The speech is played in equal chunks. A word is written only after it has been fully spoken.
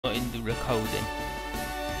recoding.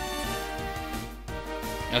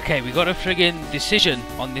 Okay, we got a friggin' decision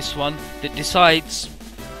on this one that decides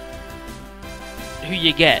who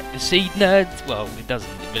you get. The seed nerd, well, it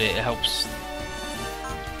doesn't, but it helps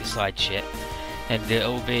decide shit. And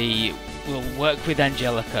it'll be, we'll work with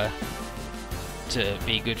Angelica to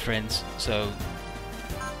be good friends, so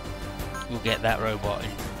we'll get that robot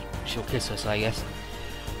and she'll kiss us, I guess.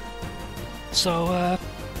 So,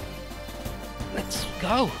 let's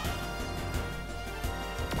go.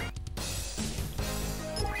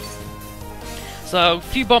 So, a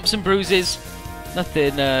few bumps and bruises,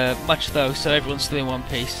 nothing much though, so everyone's still in one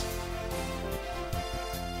piece.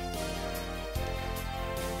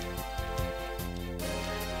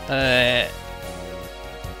 The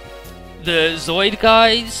Zoid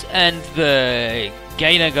guys and the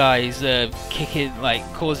Gainer guys are kicking, like,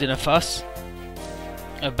 causing a fuss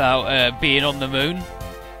about being on the moon.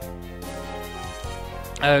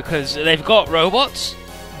 Because they've got robots,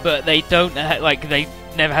 but they don't like, they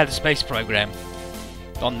never had a space program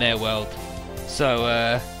on their world.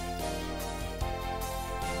 So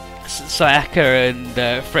Sayaka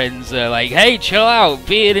and friends are like, hey, chill out,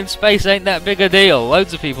 being in space ain't that big a deal,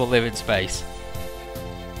 loads of people live in space.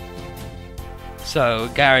 So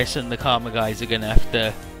Garrus and the Karma guys are gonna have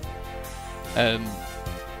to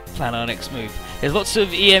plan our next move. There's lots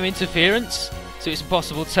of EM interference, so it's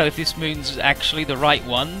impossible to tell if this moon's actually the right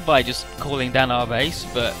one by just calling down our base,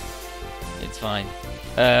 but it's fine.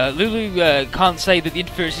 Lulu can't say that the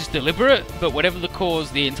interference is deliberate, but whatever the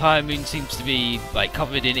cause, the entire moon seems to be like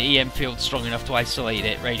covered in EM fields strong enough to isolate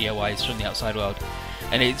it radio-wise from the outside world.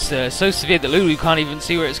 And it's so severe that Lulu can't even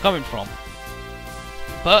see where it's coming from.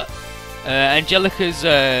 But Angelica's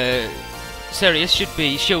Sirius should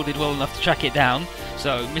be shielded well enough to track it down,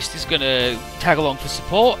 so Misty's gonna tag along for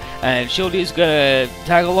support, and Shieldy's gonna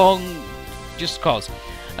tag along just cause.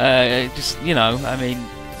 Just, you know, I mean,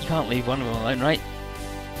 you can't leave one of them alone, right?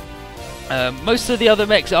 Most of the other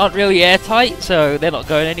mechs aren't really airtight, so they're not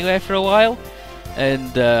going anywhere for a while.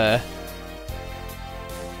 And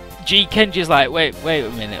G Kenji's like, wait a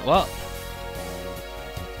minute, what?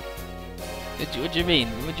 What do you mean?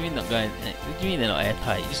 What do you mean not going? What do you mean they're not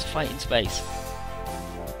airtight? You just fight in space.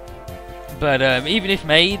 But even if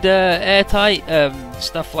made airtight,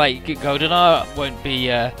 stuff like Goldenar won't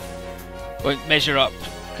measure up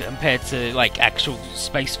compared to like actual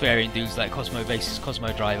spacefaring dudes like Cosmo Base's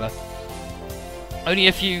Cosmo Driver. Only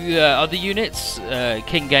a few other units,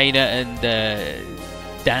 King Gainer and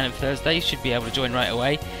Dan of Thursday, should be able to join right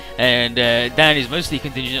away. And Dan is mostly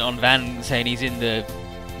contingent on Van saying he's in the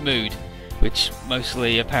mood, which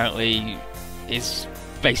mostly apparently is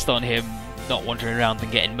based on him not wandering around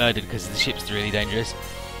and getting murdered because the ship's really dangerous.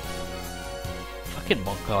 Fucking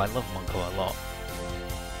Monko, I love Monko a lot.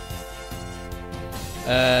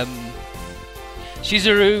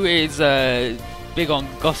 Shizuru is big on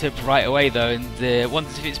gossip right away though, and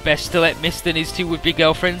wonders if it's best to let Mist and his two would-be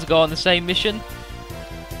girlfriends go on the same mission.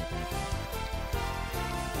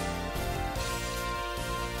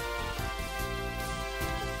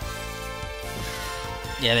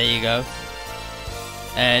 Yeah, there you go.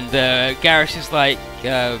 And Garrus is like,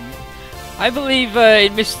 I believe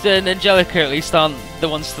in Mist and Angelica at least aren't the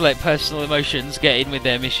ones to let personal emotions get in with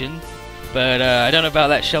their mission. But I don't know about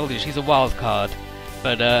that Sheldy, she's a wild card.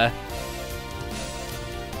 But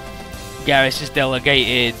Garrus has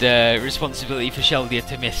delegated responsibility for Sheldia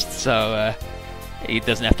to Mist, so he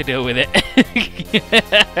doesn't have to deal with it.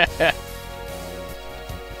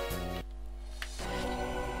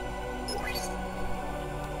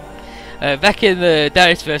 Back in the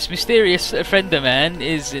Dariusverse, Mysterious Friender Man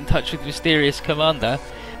is in touch with Mysterious Commander,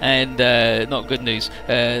 and not good news.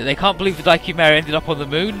 They can't believe the Daikimara ended up on the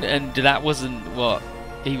moon, and that wasn't what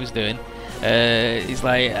he was doing. He's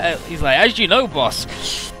like, as you know,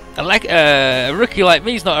 boss, a rookie like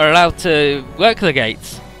me is not allowed to work the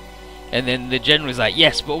gates. And then the general is like,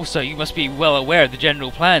 yes, but also you must be well aware of the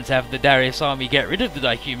general plan to have the Darius army get rid of the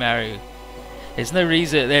Daikimara. There's no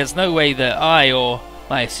reason, there's no way that I or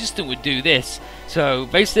my assistant would do this. So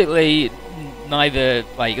basically, neither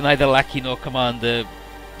Lackey nor Commander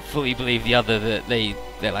fully believe the other. That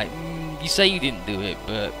they're like, you say you didn't do it,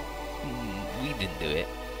 but we didn't do it.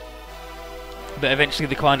 But eventually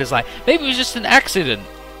the Commander's like, maybe it was just an accident.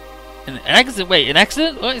 An accident? Wait, an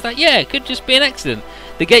accident? What? He's like, yeah, it could just be an accident.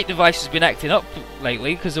 The gate device has been acting up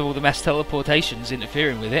lately because of all the mass teleportations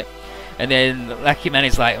interfering with it. And then Lackey Man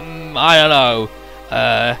is like, I don't know.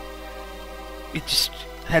 It just,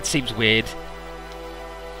 that seems weird.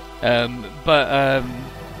 But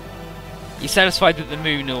he's satisfied that the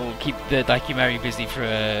moon will keep the Daikimari busy for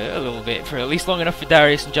a little bit, for at least long enough for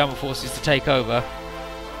Darius and Jammer forces to take over.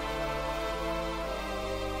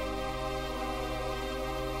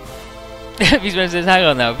 His friend says, hang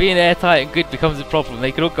on now, being airtight and good becomes a problem.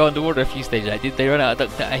 They could all go underwater a few stages. Did they run out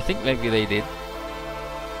of duct? I think maybe they did.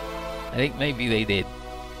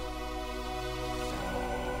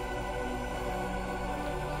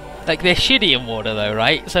 Like, they're shitty in water though,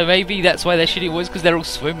 right? So maybe that's why they're shitty in water, because they're all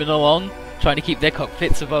swimming along, trying to keep their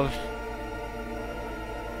cockpits above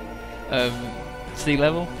sea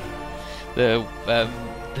level, the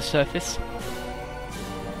surface.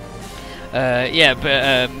 Yeah,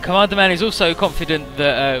 but Commander Man is also confident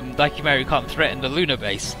that Daikimari can't threaten the lunar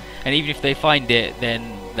base, and even if they find it,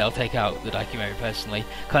 then they'll take out the Daikimari personally.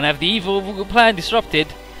 Can't have the evil plan disrupted.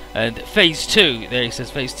 And Phase 2, there he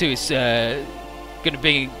says Phase 2 is going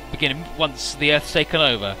to begin once the Earth's taken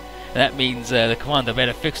over. And that means the Commander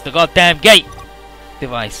better fix the goddamn gate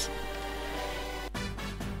device.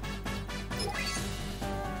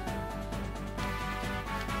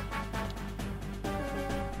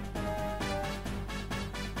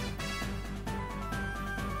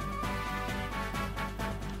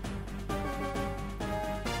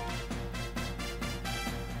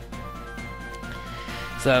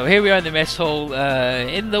 So here we are in the mess hall,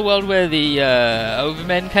 in the world where the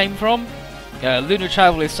Overmen came from. Lunar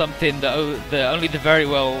travel is something that only the very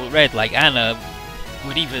well read, like Anna,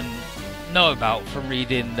 would even know about from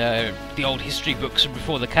reading the old history books from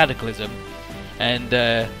before the Cataclysm. And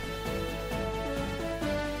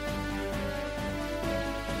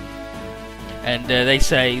they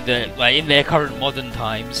say that, like, in their current modern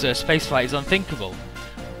times, spaceflight is unthinkable.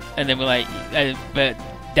 And then we're like, but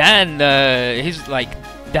Dan,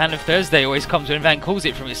 Dan of Thursday always comes when Van calls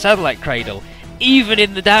it from his satellite cradle, even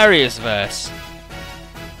in the Darius verse.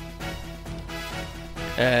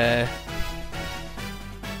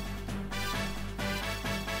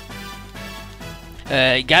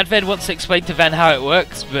 Gadven wants to explain to Van how it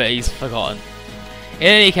works, but he's forgotten. In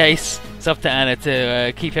any case, it's up to Anna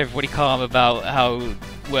to keep everybody calm about how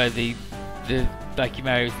worthy the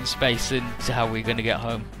Daikimari is in space and to how we're going to get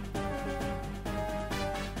home.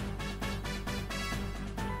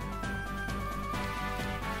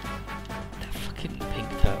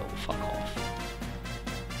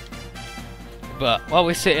 But while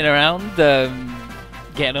we're sitting around,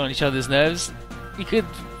 getting on each other's nerves, we could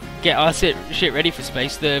get our shit ready for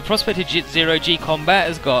space. The prospect of Zero-G combat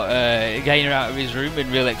has got Gainer out of his room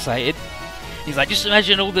and real excited. He's like, just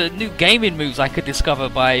imagine all the new gaming moves I could discover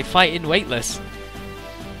by fighting weightless.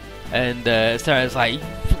 And Sarah's like, you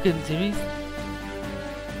fucking serious?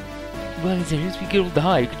 Well, serious? We could all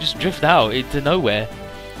die. We could just drift out into nowhere.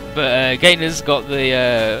 But Gainer's got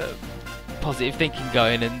the positive thinking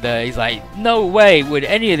going, and he's like, no way would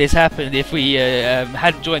any of this happen if we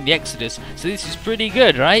hadn't joined the Exodus, so this is pretty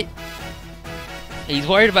good, right? He's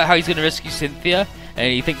worried about how he's going to rescue Cynthia,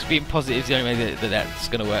 and he thinks being positive is the only way that's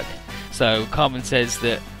going to work. So Carmen says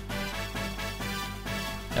that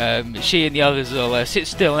she and the others will sit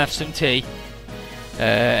still and have some tea,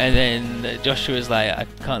 and then Joshua's like, I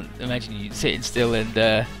can't imagine you sitting still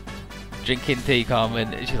and drinking tea,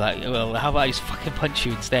 Carmen. And she's like, well, how about I just fucking punch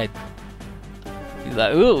you instead? He's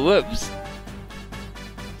like, ooh, whoops.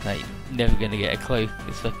 Like, never gonna get a clue,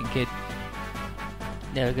 this fucking kid.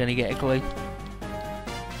 Never gonna get a clue.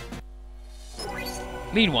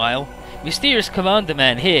 Meanwhile, mysterious Commander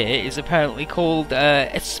Man here is apparently called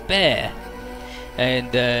Esper.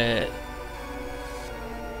 And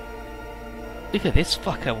look at this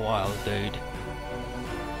fucking wild dude.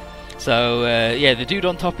 So yeah, the dude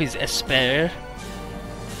on top is Esper.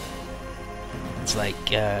 It's like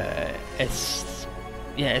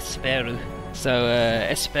Esperu. So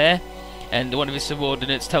Esper, and one of his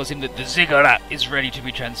subordinates tells him that the ziggurat is ready to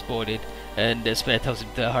be transported, and Esper tells him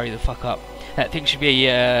to hurry the fuck up. That thing should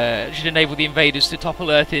enable the invaders to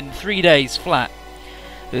topple Earth in 3 days flat.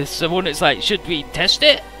 The subordinate's like, should we test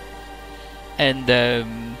it? And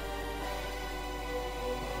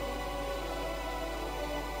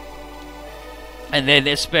then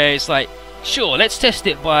Esper is like, sure, let's test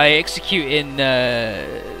it by executing the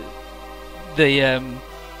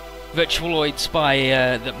virtualoid spy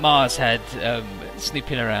that Mars had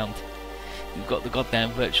snooping around. We've got the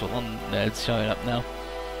goddamn virtual on showing up now.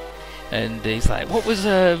 And he's like, what was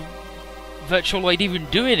virtualoid even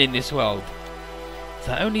doing in this world?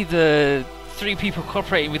 So only the 3 people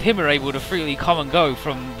cooperating with him are able to freely come and go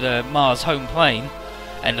from the Mars home plane.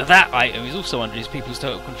 And that item is also under his people's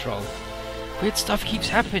total control. Weird stuff keeps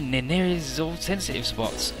happening near his all sensitive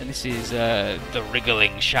spots. And this is The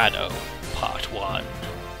Wriggling Shadow, Part 1.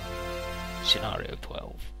 Scenario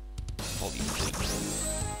 12. Volume 2.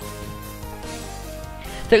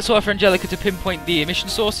 Takes a while for Angelica to pinpoint the emission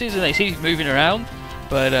sources, and they seem to be moving around.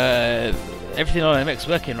 But everything on MX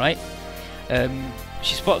working, right?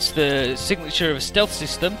 She spots the signature of a stealth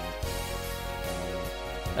system,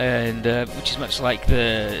 and which is much like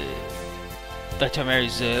the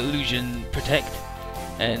Daitomeru's illusion protect.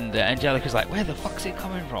 And Angelica's like, where the fuck's it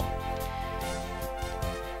coming from?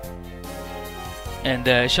 And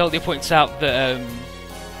Sheldia points out that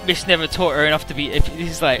Miss never taught her enough to be.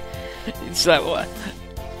 It's like what?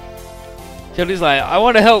 Sheldia's like, I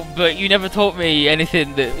want to help, but you never taught me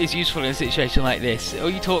anything that is useful in a situation like this. All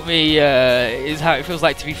you taught me is how it feels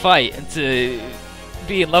like to be fight and to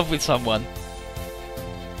be in love with someone.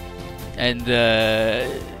 And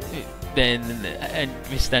then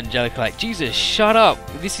Miss Angelica like, Jesus, shut up!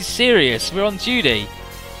 This is serious. We're on duty.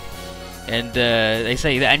 And they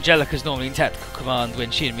say that Angelica's normally in tactical command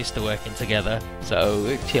when she and Mist are working together.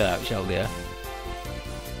 So chill out, Sheldia.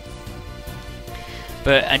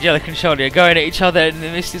 But Angelica and Sheldia are going at each other, and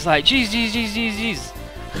Mist is like, jeez,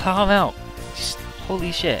 calm out. Just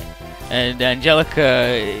holy shit. And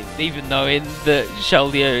Angelica, even knowing that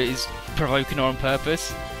Sheldia is provoking her on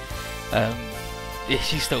purpose,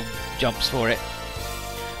 she still jumps for it.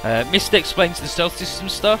 Mist explains the stealth system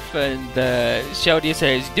stuff, and Sheldia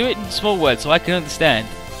says, do it in small words so I can understand.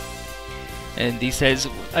 And he says,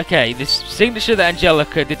 okay, this signature that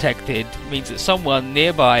Angelica detected means that someone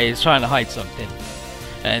nearby is trying to hide something.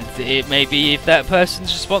 And it may be if that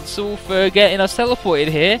person's responsible for getting us teleported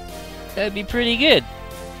here, that'd be pretty good.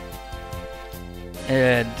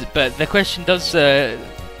 But the question does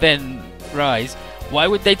then rise, why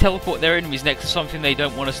would they teleport their enemies next to something they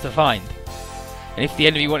don't want us to find? And if the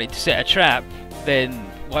enemy wanted to set a trap, then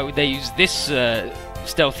why would they use this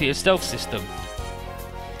stealthier stealth system?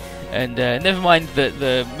 And never mind that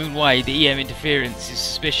the moon-wide EM interference is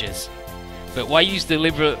suspicious, but why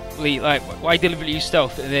deliberately use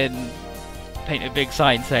stealth and then paint a big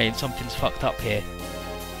sign saying something's fucked up here?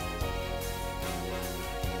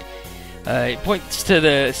 It points to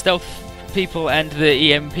the stealth people and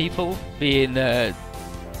the EM people being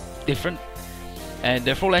different. And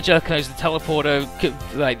for all Angelica knows, the teleporter,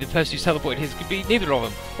 the person who's teleported his, could be neither of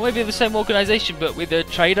them. Or maybe the same organisation, but with a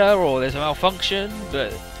trader, or there's a malfunction,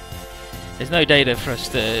 but there's no data for us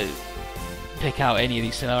to pick out any of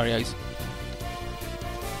these scenarios.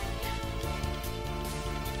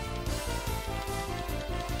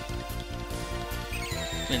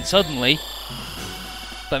 Then suddenly,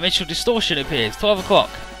 dimensional distortion appears. 12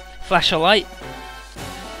 o'clock. Flash a light.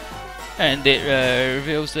 And it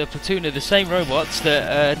reveals the platoon of the same robots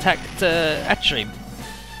that attacked Atrim.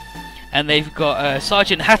 And they've got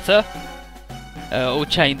Sergeant Hatter all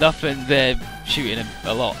chained up, and they're shooting him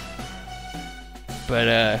a lot. But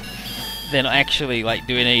they're not actually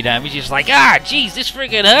doing any damage. It's like, jeez, this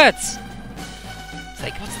friggin' hurts. It's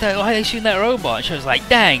like, what's that? Why are they shooting that robot? And she was like,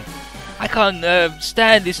 dang, I can't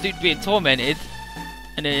stand this dude being tormented.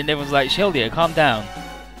 And then everyone's like, Sheldia, calm down.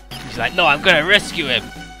 He's like, no, I'm gonna rescue him.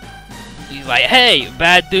 He's like, hey,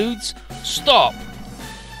 bad dudes, stop!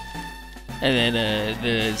 And then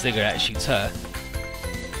the Ziggurat shoots her.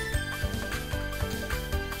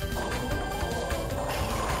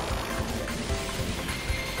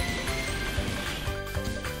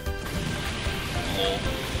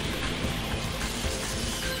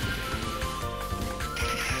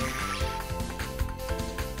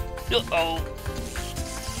 Uh-oh.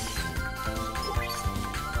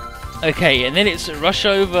 Okay, and then it's rush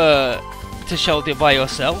over to Sheldia by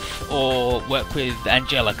yourself, or work with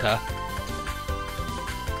Angelica.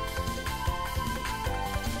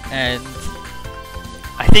 And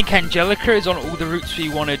I think Angelica is on all the routes we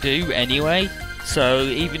want to do anyway, so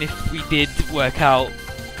even if we did work out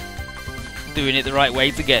doing it the right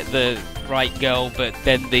way to get the right girl, but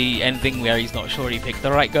then the ending where he's not sure he picked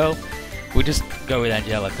the right girl, we'll just go with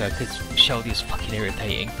Angelica, because Sheldia's fucking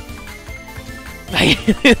irritating.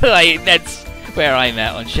 That's where I'm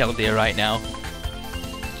at on Sheldia right now.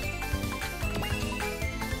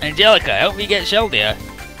 Angelica, help me get Sheldia.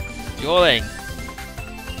 Your thing.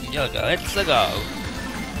 Angelica, let's go.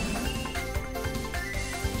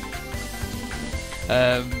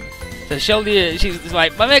 So Sheldia, she's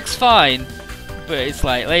like, my mech's fine, but it's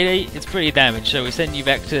like, lady, it's pretty damaged, so we send you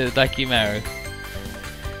back to Dakimaru.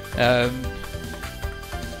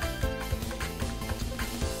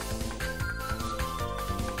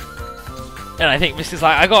 And I think Mrs.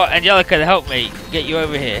 like, I got Angelica to help me get you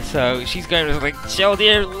over here, so she's going to like,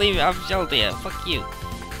 Sheldia, leave it, I'm Sheldia, fuck you.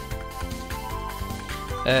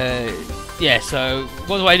 Yeah, so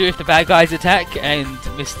what do I do if the bad guys attack? And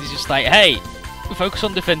Misty's just like, hey, focus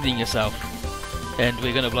on defending yourself, and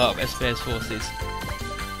we're gonna blow up Esper's forces.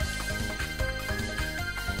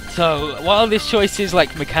 So while this choice is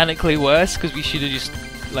mechanically worse, because we should have just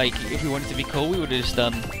if we wanted to be cool, we would have just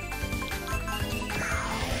done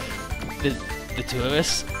the two of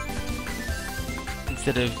us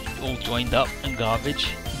instead of all joined up and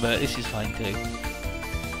garbage. But this is fine too.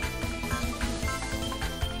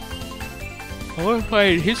 I want to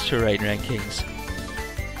find his terrain rankings.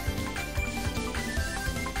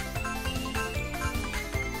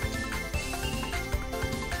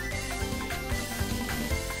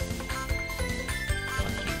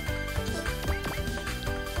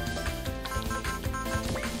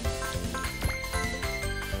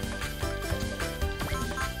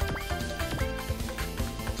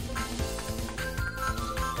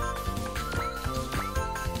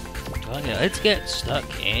 Let's get stuck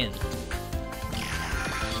in.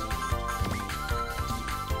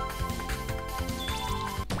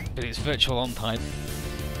 But it's virtual on time.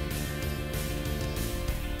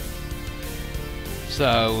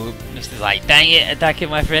 So, Mr. like, dang it, attacking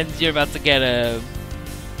my friends, you're about to get a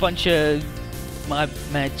bunch of my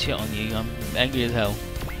mad shit on you. I'm angry as hell.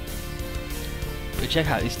 But check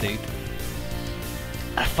out this dude.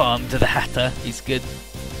 I farmed the Hatter, he's good.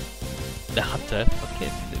 The Hunter, fucking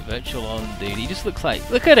virtual on dude, he just looks like,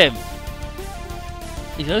 look at him!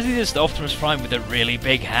 He's obviously just Optimus Prime with a really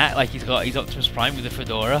big hat, like he's Optimus Prime with a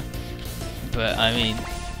fedora. But I mean,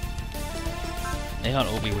 they can't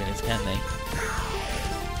all be winners, can they?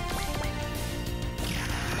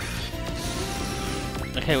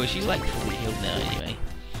 Okay, well she's like fully healed now anyway.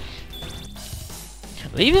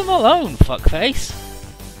 Leave him alone, fuckface!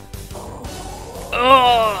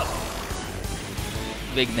 Oh!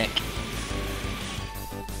 Big neck.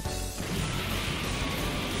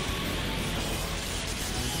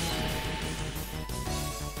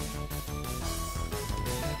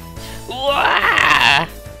 Wah!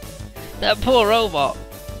 That poor robot.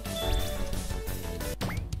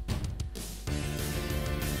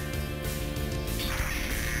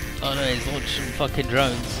 Oh no, he's launched some fucking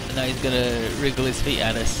drones and now he's gonna wriggle his feet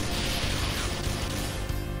at us.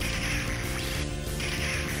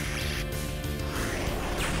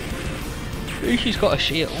 She's got a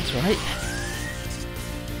shield, right?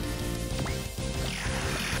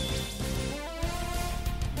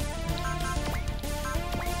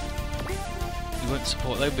 He won't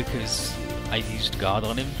support though because I used guard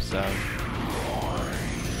on him, so...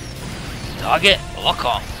 Target, lock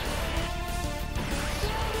on!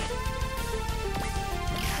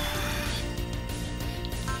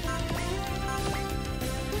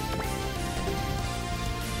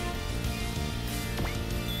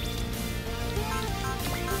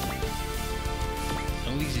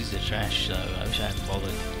 All these are trash, so I wish I hadn't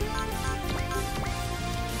bothered.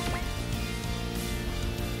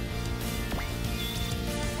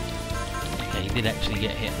 Okay, he did actually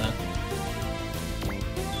get hit though.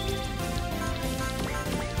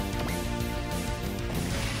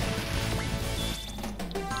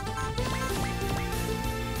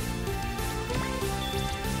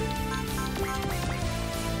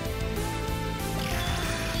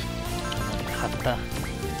 Hatta.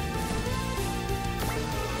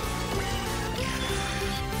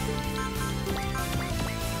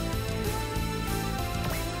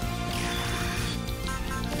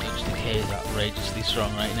 Is outrageously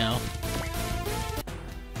strong right now.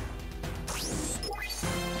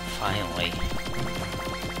 Finally.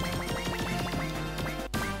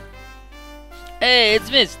 Hey,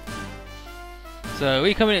 it's missed! So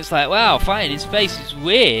we come in, it's like, wow, fighting in space is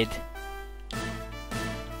weird.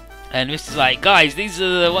 And Mr.'s like, guys, these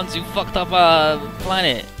are the ones who fucked up our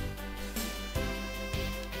planet.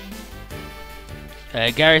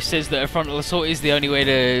 Gareth says that a frontal assault is the only way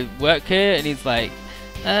to work here, and he's like,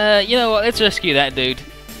 you know what, let's rescue that dude.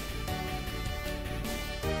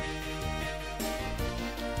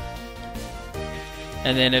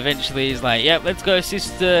 And then eventually he's like, yep, let's go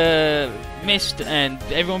assist Mist, and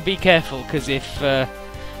everyone be careful, because if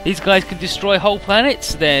these guys can destroy whole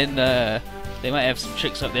planets, then they might have some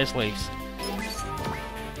tricks up their sleeves.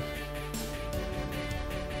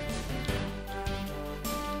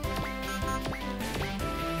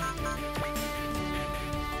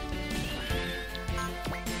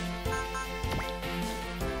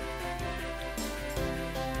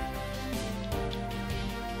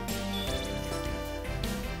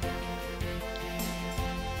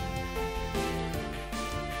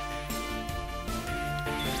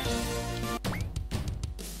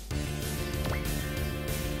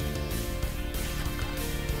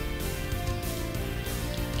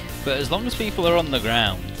 But as long as people are on the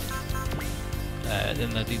ground,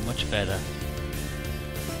 then they'll do much better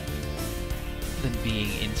than being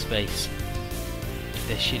in space. If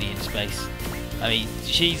they're shitty in space. I mean,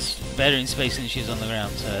 she's better in space than she's on the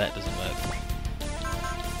ground, so that doesn't work.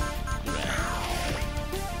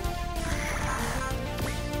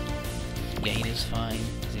 Gainer's fine,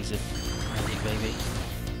 because he's a magic baby.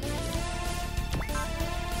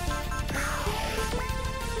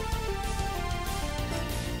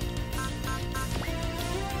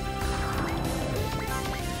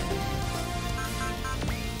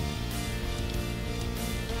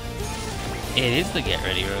 It is the Get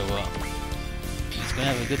Ready robot. He's gonna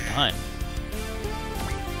have a good time.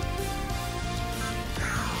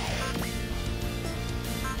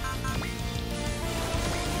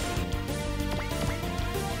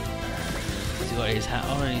 He's got his hat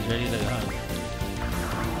on and he's ready to go home.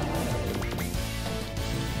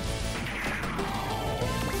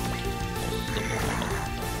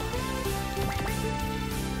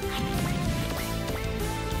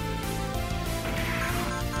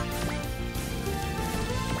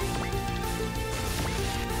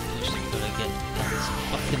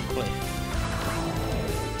 Fucking quick.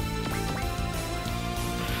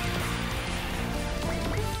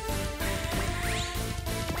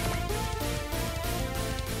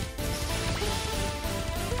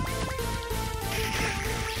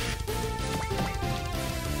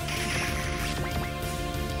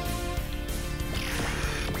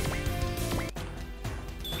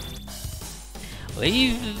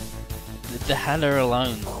 Leave the Hatter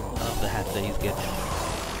alone. Oh, the Hatter, he's good.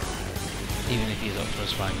 Even if he's up for a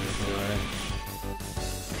spine move already.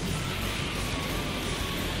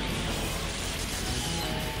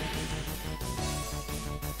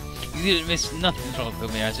 You didn't miss nothing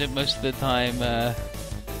from me. I spent most of the time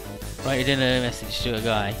writing a message to a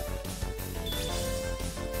guy.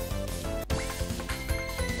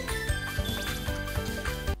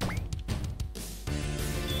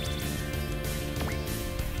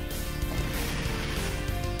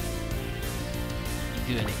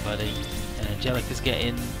 You doing it, buddy? And Angelica's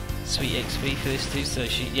getting sweet XP for this too, so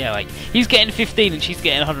she, yeah, like, he's getting 15 and she's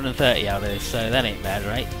getting 130 out of this, so that ain't bad,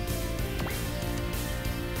 right?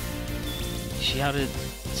 Is she out of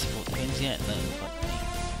support twins yet? No, fuck me.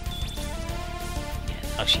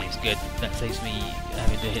 Yeah, oh, she is good. That saves me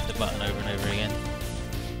having to hit the button over and over again.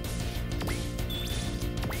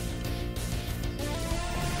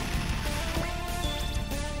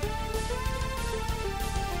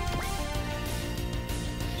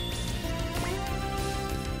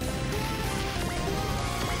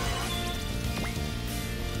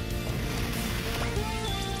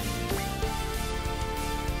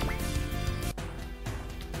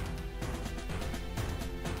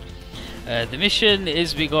 The mission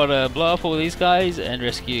is we gotta blow up all these guys and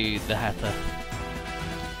rescue the Hatter.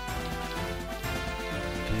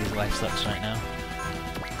 Because his life sucks right now.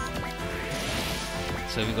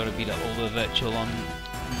 So we gotta beat up all the virtual on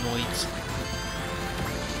noids.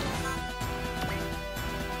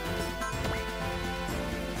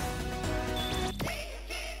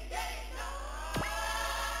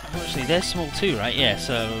 Unfortunately, they're small too, right? Yeah,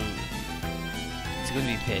 so he's gonna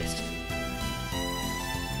be pissed.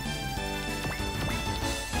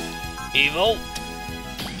 Evolt!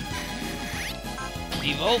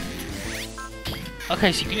 Evolt!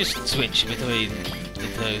 Okay, so you can just switch between the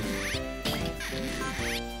two.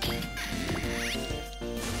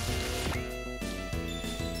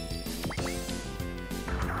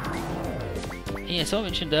 Yeah, so I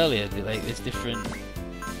mentioned earlier that like there's different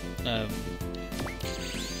movement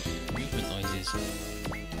noises.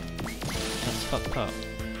 That's fucked up.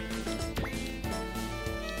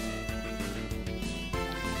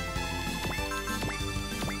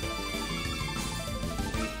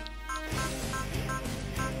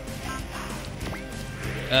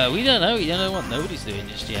 We don't know what nobody's doing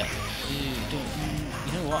just yet.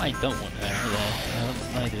 You know what, I don't want her there.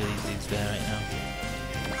 Neither of these dudes there right now.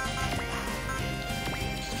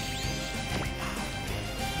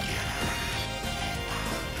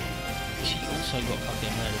 She also got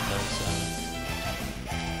fucking murdered though, so...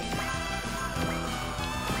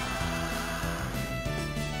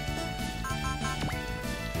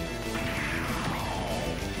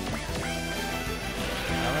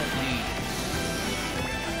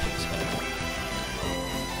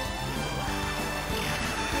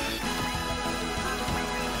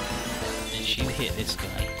 Hit this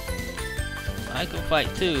guy. I can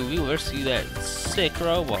fight too. We will rescue that sick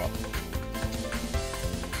robot.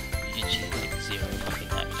 And she's like 0 fucking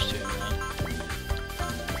damage to him now.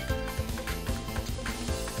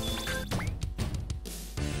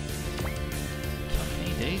 Fuck me,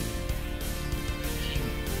 dude. Can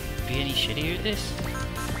you be any shittier at this?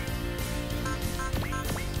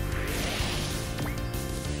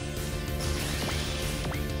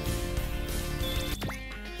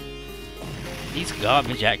 These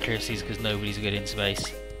garbage accuracies because nobody's good in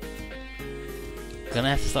space. Gonna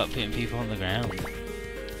have to start putting people on the ground.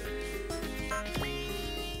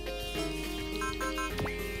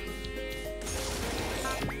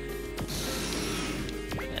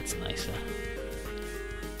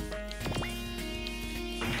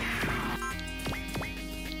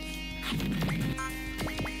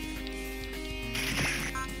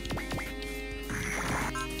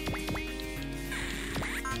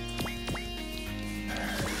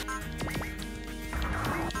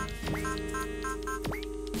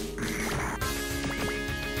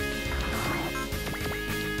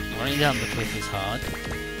 down the cliff is hard.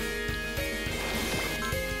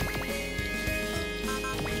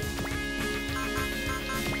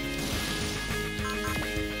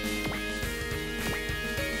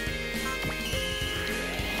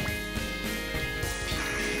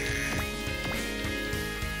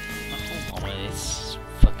 Oh, it's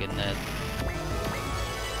fucking nerd.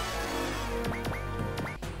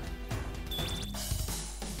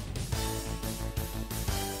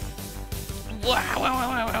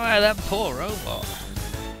 Wow, that poor robot.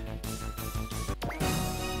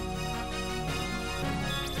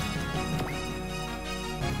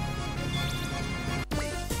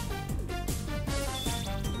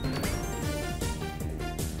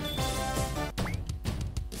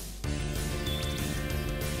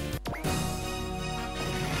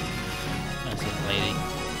 That's it, lady.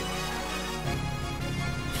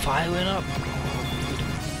 Fire went up.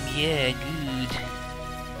 Oh, yeah, good.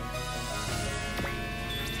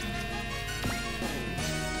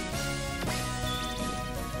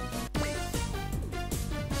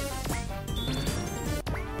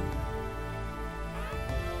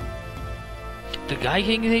 The Guy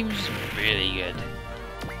King thing's really good.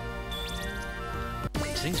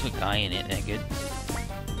 These things with Guy in it, they're good.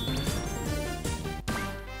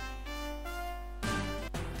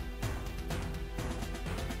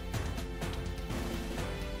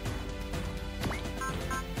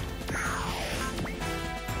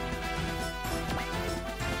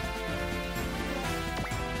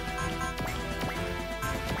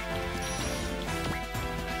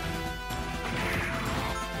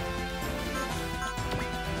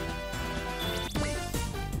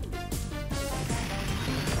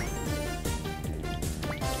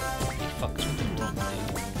 Fucks with the wrong dude.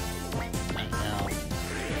 And now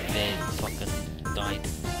they fucking died.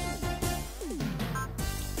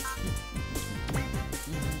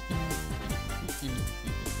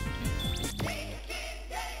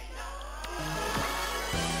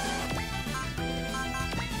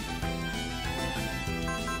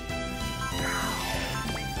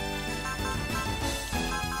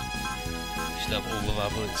 Used up all of our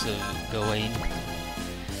bullets of Gawain.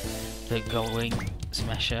 The Gawain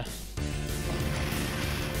Smasher.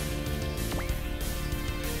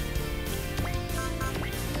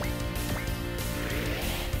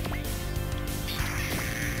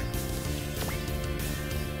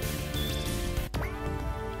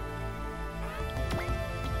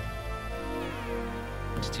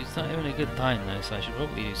 It's not having a good time though, so I should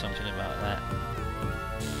probably do something about that.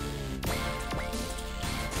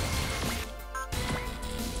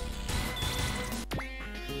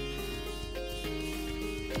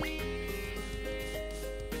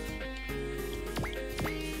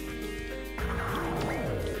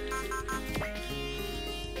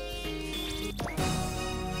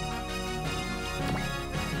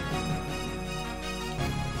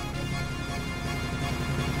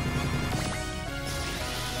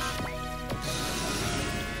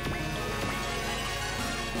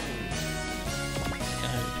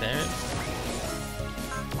 There.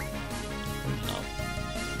 No.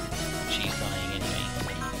 She's dying anyway.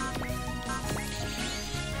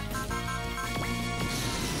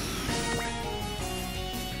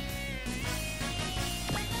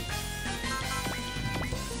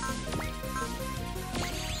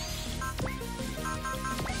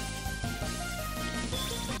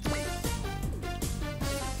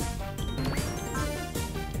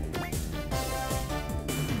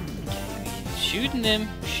 Shooting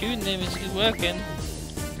him is working.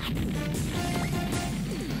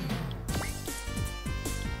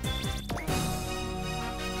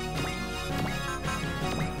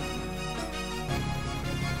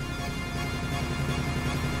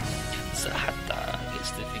 Sahata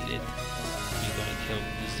gets defeated. We're gonna kill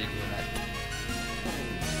the Ziggurat.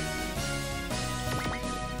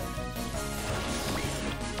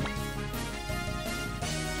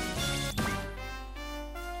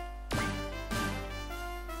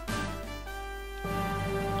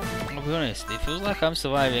 I'll be honest, it feels like I'm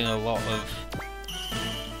surviving a lot of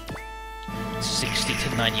 60 to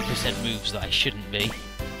 90% moves that I shouldn't be.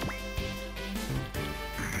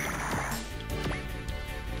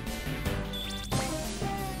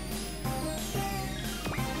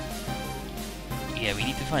 Yeah, we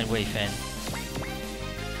need to find Wei Fen.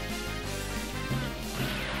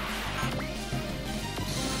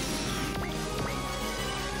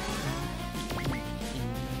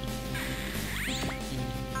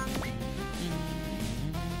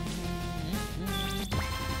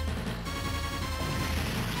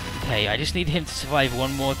 Okay, I just need him to survive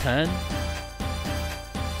one more turn,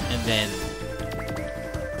 and then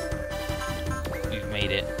we've made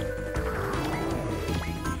it.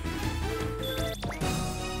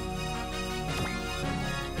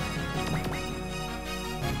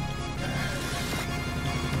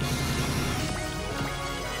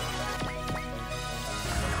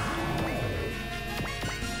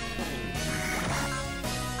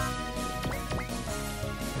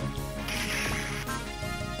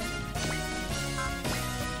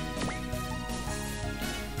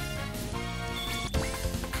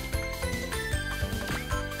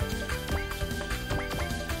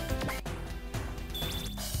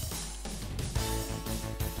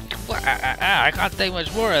 I can't take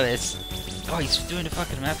much more of this. Oh, he's doing a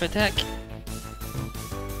fucking map attack.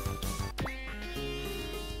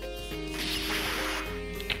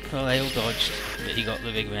 Well, they all dodged, but he got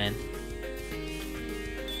the big man.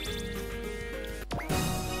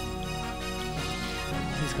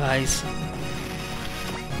 These guys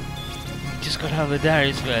just got out of the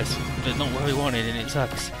Darius verse, but not where we wanted, and it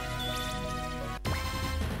sucks.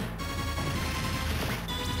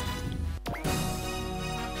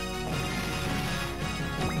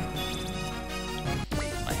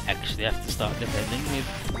 I actually have to start defending with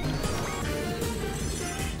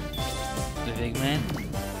the big man.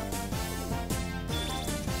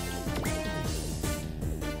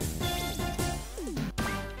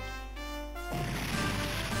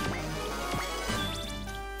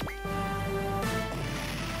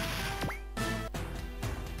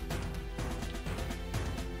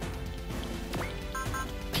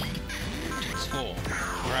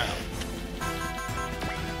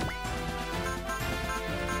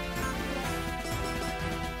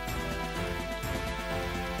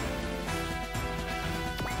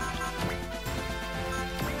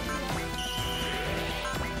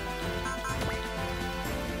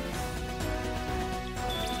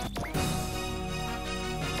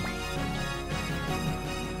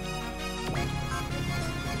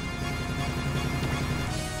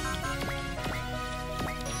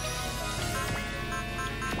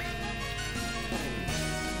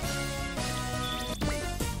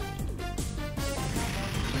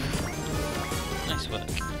 Nice work.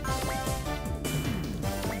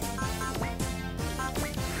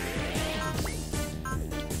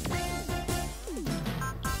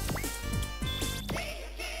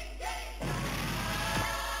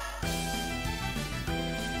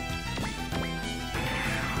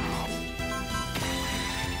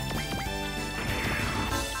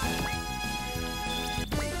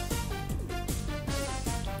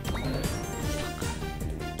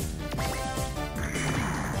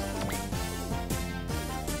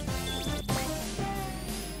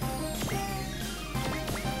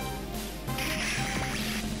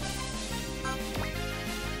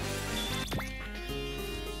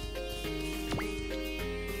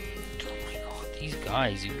 These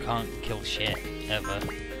guys who can't kill shit, ever.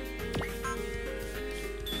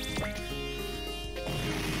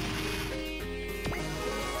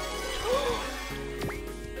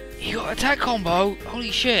 He got attack combo! Holy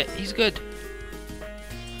shit, he's good.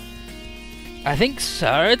 I think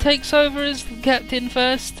Sarah takes over as captain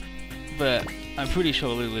first, but I'm pretty sure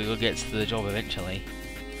Lulu gets to the job eventually.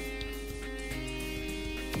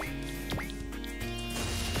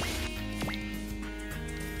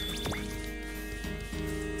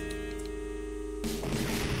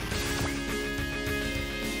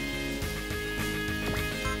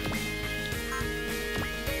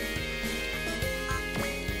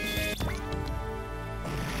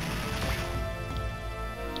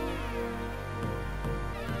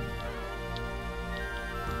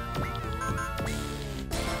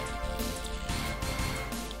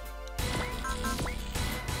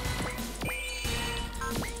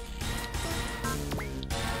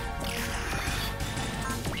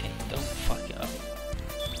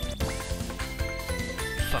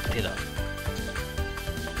 Fucked it up.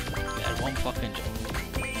 We had one fucking job.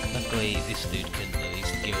 Luckily, this dude can at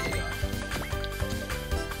least give it a go.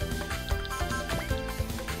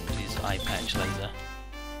 With his eye patch laser.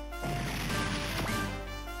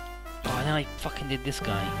 Oh, and then I fucking did this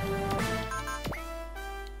guy.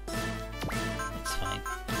 It's fine.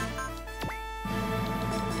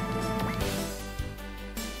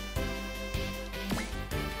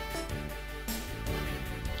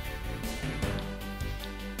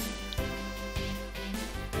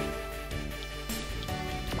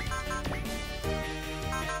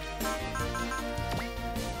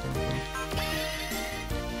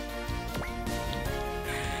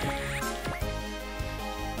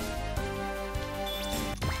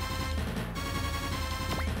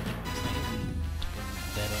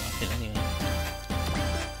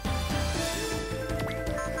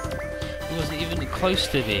 He wasn't even close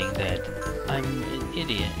to being dead. I'm an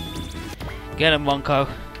idiot. Get him, Monko. I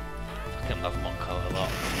fucking love Monko a lot.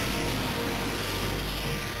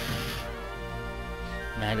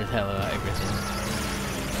 Mad as hell about everything.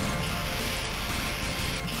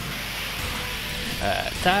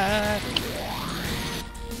 Attack!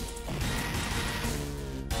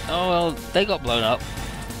 Oh well, they got blown up.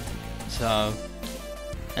 So,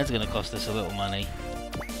 that's gonna cost us a little money.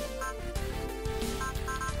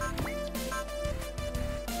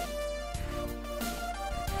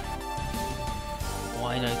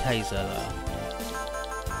 Why no taser though?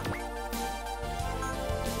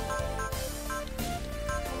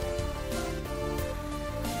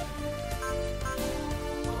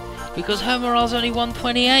 Because her morale's only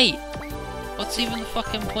 128. What's even the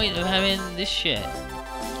fucking point of having this shit?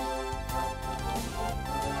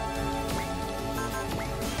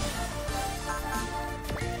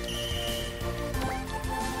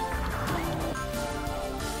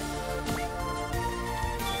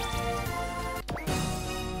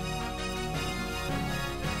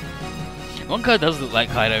 Monko does look like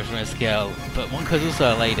Kaido from a scale, but Monko's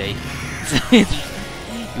also a lady. You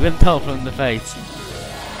wouldn't tell from the face.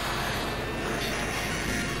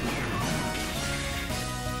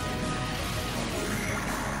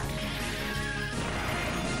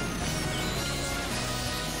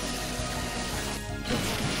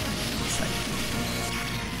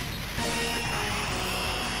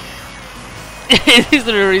 Is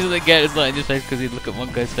there a reason that Get is not in his face? Because he'd look at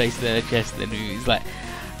Monko's face in their chest and he's like,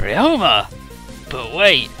 Ryoma! But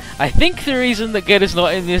wait, I think the reason that Get is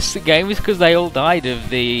not in this game is because they all died of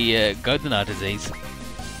the Godina disease.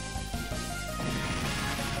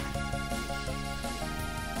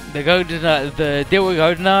 The deal with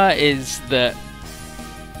Godina is that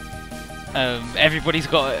everybody's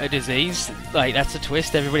got a disease. Like, that's a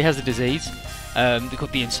twist, everybody has a disease. They're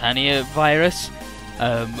called the Insania virus.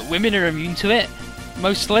 Women are immune to it,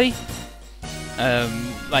 mostly.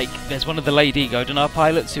 Like, there's one of the lady Godina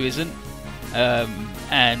pilots who isn't.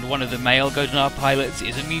 And one of the male Godina pilots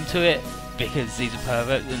is immune to it because he's a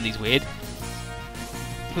pervert and he's weird.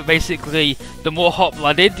 But basically, the more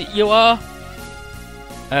hot-blooded you are,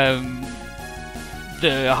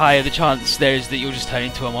 the higher the chance there is that you'll just turn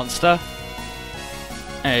into a monster.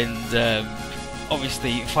 And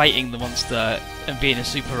obviously, fighting the monster and being a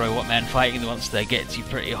super robot man fighting the monster gets you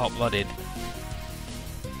pretty hot-blooded.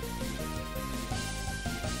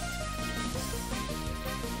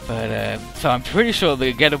 But, so I'm pretty sure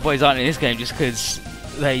the Getter Boys aren't in this game just because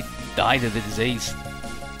they died of the disease.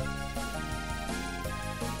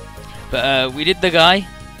 But, we did the guy.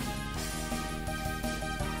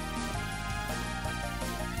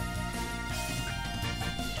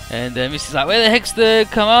 And Missy's like, where the heck's the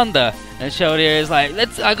commander? And Shoulder is like,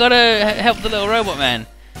 I gotta help the little robot man.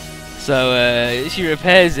 So, she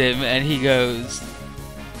repairs him and he goes,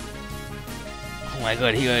 oh my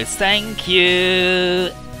god, he goes, thank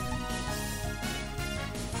you!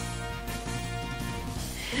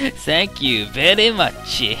 Thank you very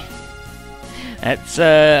much. That's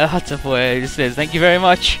Hata for it. Just says thank you very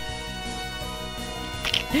much.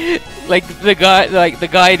 Like the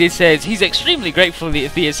guy that says he's extremely grateful for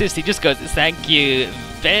the assist. He just goes thank you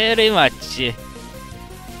very much.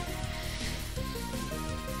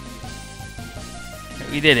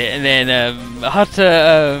 We did it, and then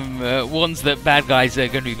Hata warns that bad guys are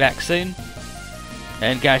going to be back soon.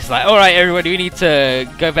 And Garrett's like, alright everybody, we need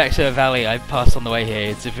to go back to the valley I passed on the way here.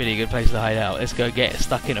 It's a really good place to hide out. Let's go get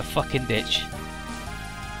stuck in a fucking ditch.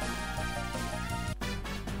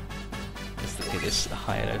 Let's look at this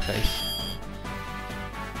Hayato face.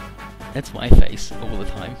 That's my face all the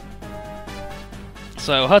time.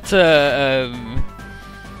 So Hata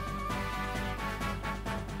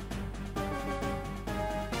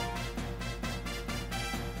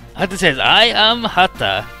Hata says, I am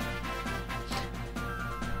Hata.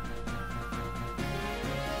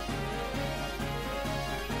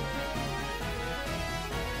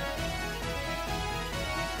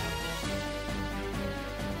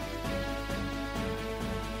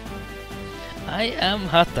 I am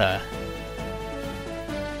Hata.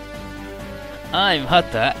 I'm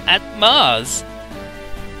Hata at Mars.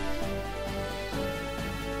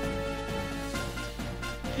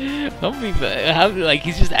 How, like,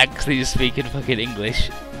 he's just actually just speaking fucking English.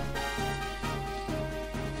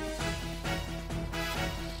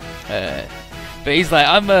 But he's like,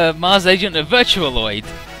 I'm a Mars agent of Virtualoid.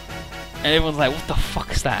 And everyone's like, what the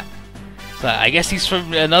fuck is that? So I guess he's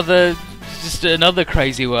from another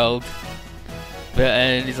crazy world. But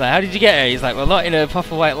and he's like, how did you get here? He's like, well, not in a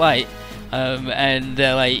puff of white light. And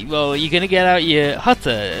they're like, well, you're gonna get out your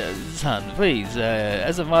Hata, son, please.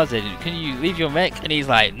 As a Mars agent, can you leave your mech? And he's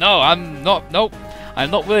like, no, I'm not. Nope, I'm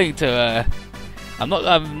not willing to. I'm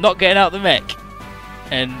not getting out the mech.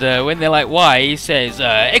 And when they're like, why? He says,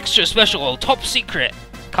 extra special, top secret.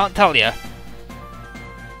 Can't tell ya.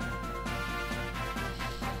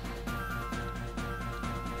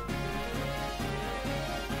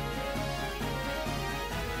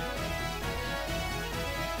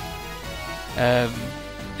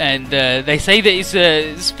 And they say that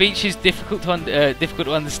his speech is difficult to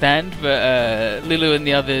understand, but Lulu and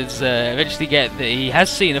the others eventually get that he has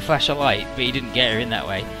seen a flash of light, but he didn't get her in that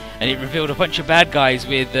way. And it revealed a bunch of bad guys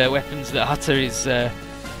with weapons that Hata is...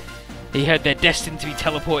 he heard they're destined to be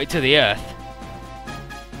teleported to the Earth.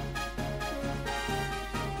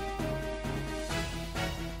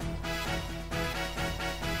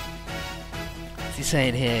 he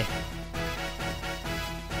saying here?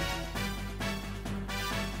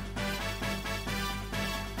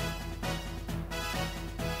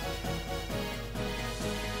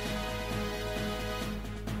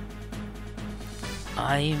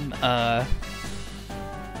 I'm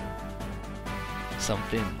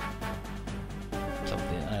something, I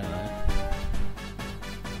don't know.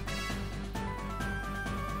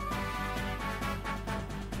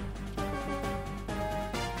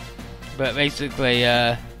 But basically,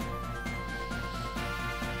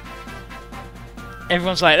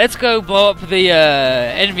 everyone's like, let's go blow up the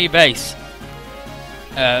enemy base.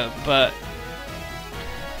 But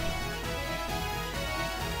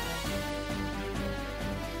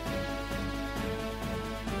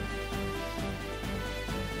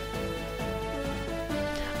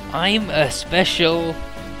I'm a special...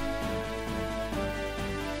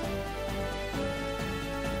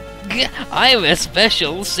 I'm a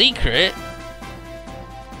special secret.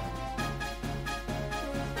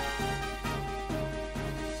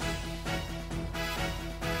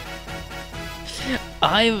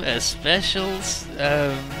 I'm a special...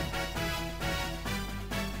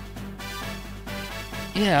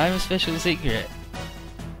 yeah, I'm a special secret.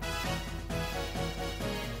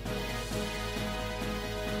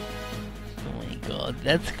 God,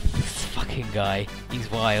 that's this fucking guy. He's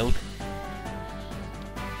wild.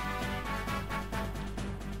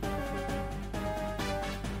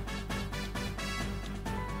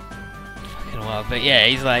 Fucking wild. But yeah,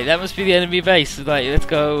 he's like, that must be the enemy base. Like, let's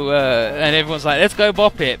go. And everyone's like, let's go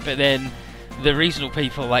bop it. But then the regional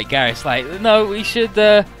people, like Gareth's, like, no, we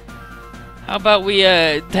should. How about we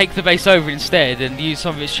take the base over instead and use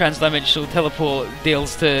some of its trans-dimensional teleport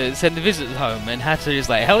deals to send the visitors home? And Hatter is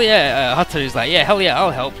like, hell yeah. Hatter is like, yeah, hell yeah,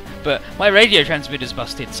 I'll help. But my radio transmitter's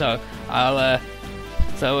busted, so I'll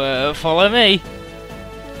follow me.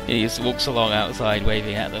 And he just walks along outside,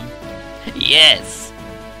 waving at them. Yes.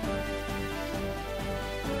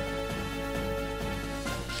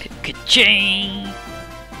 Ka-ching!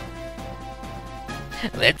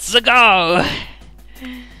 Let's go.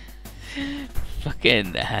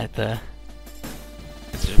 Fucking Hatter.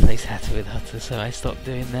 Let's replace Hatter with Hutter, so I stopped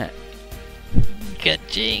doing that.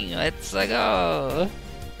 Ka-ching! Let's go!